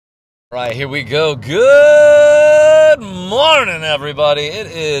Right, here we go. Good morning, everybody. It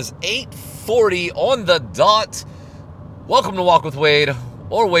is 8:40 on the dot. Welcome to Walk with Wade,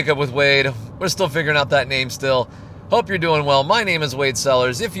 or Wake Up with Wade. We're still figuring out that name still. Hope you're doing well. My name is Wade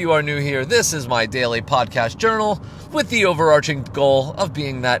Sellers. If you are new here, this is my daily podcast journal with the overarching goal of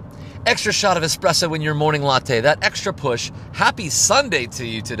being that extra shot of espresso in your morning latte, that extra push. Happy Sunday to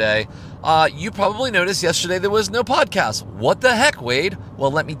you today. You probably noticed yesterday there was no podcast. What the heck, Wade? Well,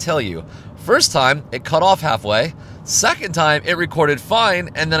 let me tell you. First time, it cut off halfway. Second time, it recorded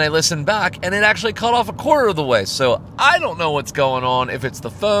fine, and then I listened back, and it actually cut off a quarter of the way. So I don't know what's going on. If it's the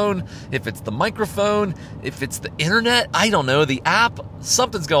phone, if it's the microphone, if it's the internet, I don't know, the app,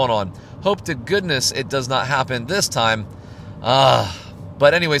 something's going on. Hope to goodness it does not happen this time.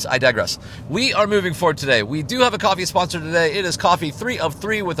 But anyways, I digress. We are moving forward today. We do have a coffee sponsor today. It is Coffee 3 of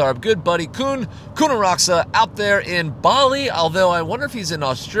 3 with our good buddy Kun Araksa out there in Bali, although I wonder if he's in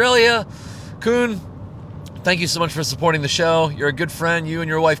Australia. Kun, thank you so much for supporting the show. You're a good friend. You and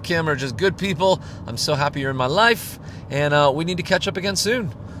your wife Kim are just good people. I'm so happy you're in my life, and we need to catch up again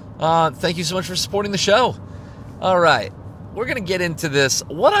soon. Thank you so much for supporting the show. All right. We're going to get into this.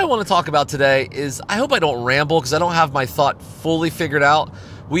 What I want to talk about today is, I hope I don't ramble because I don't have my thought fully figured out.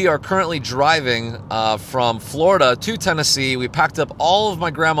 We are currently driving from Florida to Tennessee. We packed up all of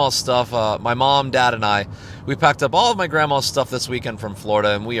my grandma's stuff, my mom, dad, and I. We packed up all of my grandma's stuff this weekend from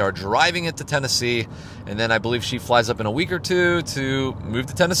Florida, and we are driving it to Tennessee. And then I believe she flies up in a week or two to move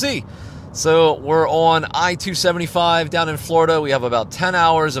to Tennessee. So we're on I-275 down in Florida. We have about 10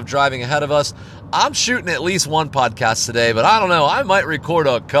 hours of driving ahead of us. I'm shooting at least one podcast today, but I don't know. I might record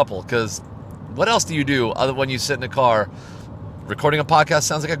a couple, because what else do you do other when you sit in a car? Recording a podcast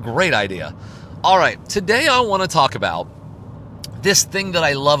sounds like a great idea. All right, today I want to talk about this thing that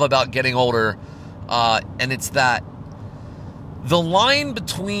I love about getting older, and it's that the line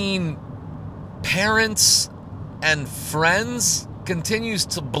between parents and friends continues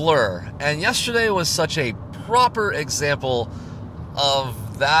to blur. And yesterday was such a proper example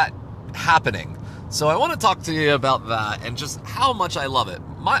of that happening. So I want to talk to you about that and just how much I love it.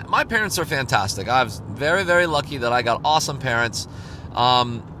 My parents are fantastic. I was very, very lucky that I got awesome parents.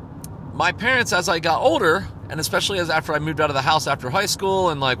 My parents, as I got older, and especially as after I moved out of the house after high school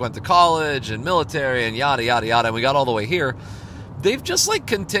and went to college and military and yada, yada, yada, and we got all the way here, they've just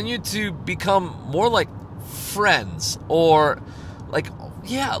continued to become more like friends, or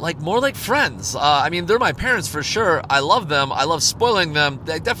more like friends. I mean, they're my parents for sure. I love them. I love spoiling them.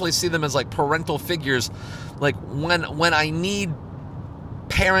 I definitely see them as parental figures. When I need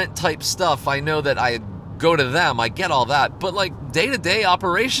parent type stuff, I know that I go to them. I get all that. But day-to-day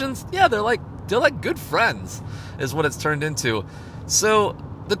operations, yeah, they're like good friends is what it's turned into. So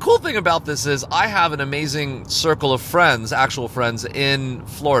the cool thing about this is I have an amazing circle of friends, actual friends in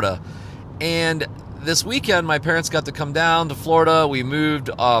Florida. And this weekend, my parents got to come down to Florida. We moved,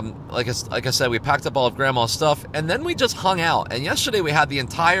 like I said, we packed up all of Grandma's stuff, and then we just hung out. And yesterday we had the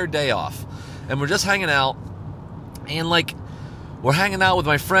entire day off, and we're just hanging out, and we're hanging out with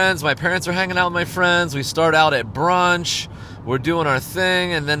my friends. My parents are hanging out with my friends. We start out at brunch. We're doing our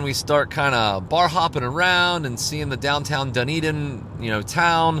thing, and then we start kind of bar hopping around and seeing the downtown Dunedin,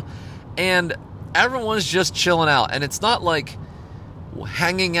 town, and everyone's just chilling out. And it's not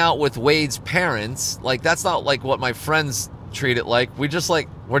hanging out with Wade's parents, that's not what my friends treat it like. We're just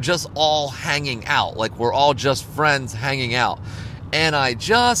all hanging out, we're all just friends hanging out. And I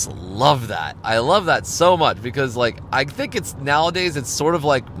just love that. I love that so much because I think it's nowadays it's sort of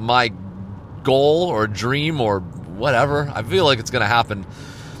my goal or dream or whatever. I feel like it's gonna happen.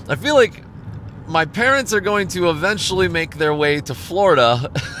 I feel like my parents are going to eventually make their way to Florida.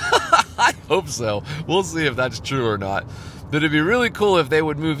 I hope so. We'll see if that's true or not. But it'd be really cool if they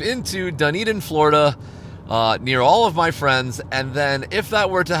would move into Dunedin, Florida, near all of my friends. And then if that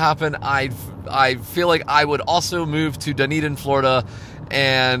were to happen, I feel like I would also move to Dunedin, Florida,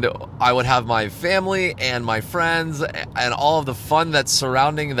 and I would have my family and my friends and all of the fun that's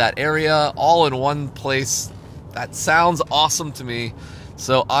surrounding that area all in one place. That sounds awesome to me.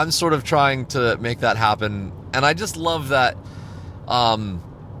 So I'm sort of trying to make that happen. And I just love that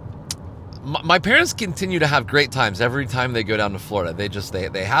my parents continue to have great times every time they go down to Florida.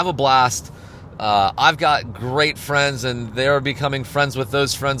 They have a blast. I've got great friends, and they're becoming friends with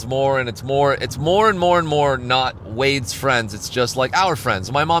those friends more, and it's more and more not Wade's friends. It's just our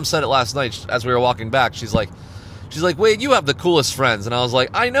friends. My mom said it last night as we were walking back. She's like, Wade, you have the coolest friends. And I was like,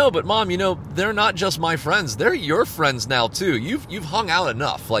 I know, but Mom, they're not just my friends. They're your friends now too. You've hung out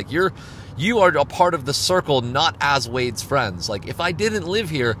enough. You are a part of the circle, not as Wade's friends. Like, if I didn't live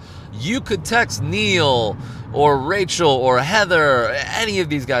here, you could text Neil or Rachel or Heather, any of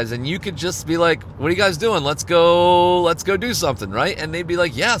these guys, and you could just be like, what are you guys doing? Let's go do something, right? And they'd be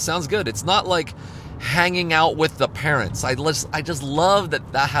like, yeah, sounds good. It's not like hanging out with the parents. I just love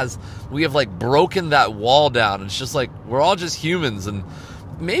that we have like broken that wall down. It's just like, we're all just humans, and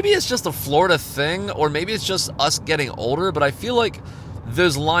maybe it's just a Florida thing, or maybe it's just us getting older, but I feel like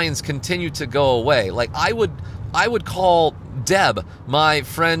those lines continue to go away. Like, I would call Deb, my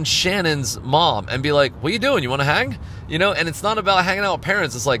friend Shannon's mom, and be like, what are you doing? You want to hang? You know, and it's not about hanging out with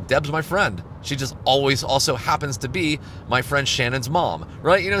parents. It's like, Deb's my friend. She just always also happens to be my friend Shannon's mom,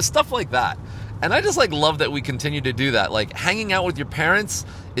 right? You know, stuff like that. And I just like love that we continue to do that. Like, hanging out with your parents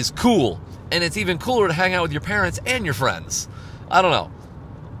is cool. And it's even cooler to hang out with your parents and your friends. I don't know.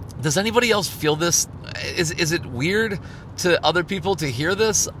 Does anybody else feel this? Is it weird to other people to hear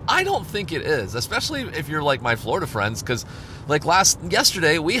this? I don't think it is, especially if you're like my Florida friends, because like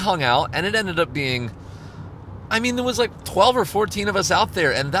yesterday we hung out and it ended up being, I mean, there was like 12 or 14 of us out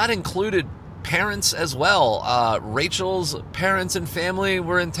there, and that included parents as well. Rachel's parents and family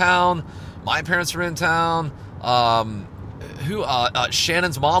were in town. My parents were in town.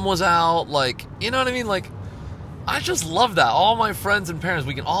 Shannon's mom was out. Like, you know what I mean? Like, I just love that. All my friends and parents,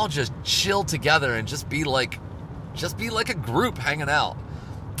 we can all just chill together and just be like a group hanging out.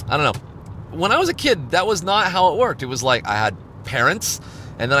 I don't know. When I was a kid, that was not how it worked. It was like I had parents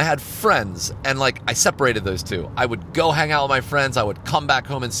and then I had friends, and like I separated those two. I would go hang out with my friends. I would come back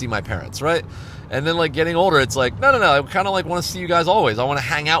home and see my parents, right? And then like getting older, it's like, no. I kind of like want to see you guys always. I want to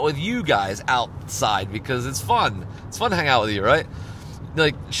hang out with you guys outside because it's fun. It's fun to hang out with you, right?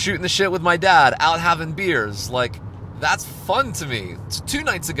 Like shooting the shit with my dad, out having beers. Like, that's fun to me. 2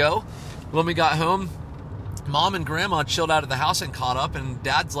 nights ago, when we got home, Mom and Grandma chilled out at the house and caught up, and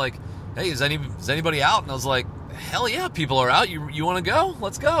Dad's like, hey, is anybody out? And I was like, hell yeah, people are out. You want to go?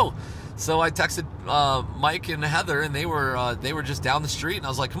 Let's go. So I texted Mike and Heather, and they were just down the street, and I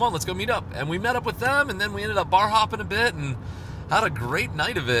was like, come on, let's go meet up. And we met up with them, and then we ended up bar hopping a bit and had a great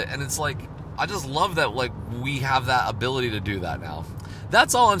night of it. And it's like, I just love that like we have that ability to do that now.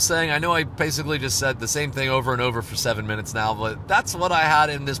 That's all I'm saying. I know I basically just said the same thing over and over for 7 minutes now, but that's what I had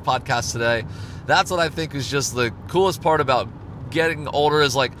in this podcast today. That's what I think is just the coolest part about getting older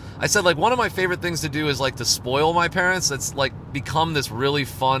is, like I said, like one of my favorite things to do is like to spoil my parents. It's like become this really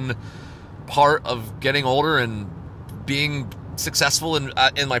fun part of getting older and being successful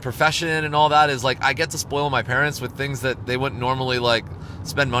in my profession and all that, is like I get to spoil my parents with things that they wouldn't normally like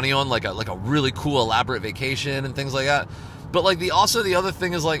spend money on, like a really cool elaborate vacation and things like that. But like the other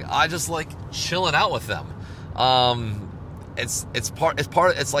thing is like I just like chilling out with them. It's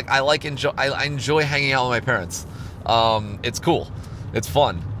like I enjoy hanging out with my parents. It's cool. It's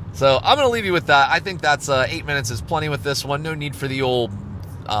fun. So I'm gonna leave you with that. I think that's 8 minutes is plenty with this one. No need for the old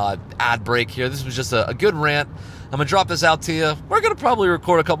ad break here. This was just a good rant. I'm gonna drop this out to you. We're gonna probably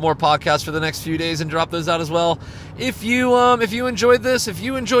record a couple more podcasts for the next few days and drop those out as well. If you enjoyed this, if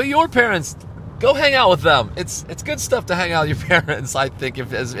you enjoy your parents, go hang out with them. It's good stuff to hang out with your parents, I think,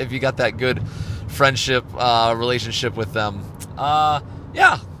 if you got that good friendship relationship with them.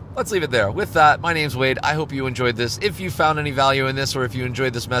 Yeah, let's leave it there. With that, my name's Wade. I hope you enjoyed this. If you found any value in this, or if you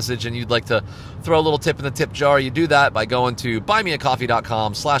enjoyed this message and you'd like to throw a little tip in the tip jar, you do that by going to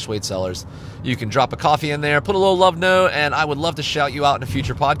buymeacoffee.com/WadeSellers. You can drop a coffee in there, put a little love note, and I would love to shout you out in a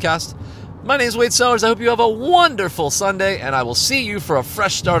future podcast. My name is Wade Sellers. I hope you have a wonderful Sunday, and I will see you for a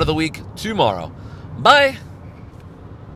fresh start of the week tomorrow. Bye.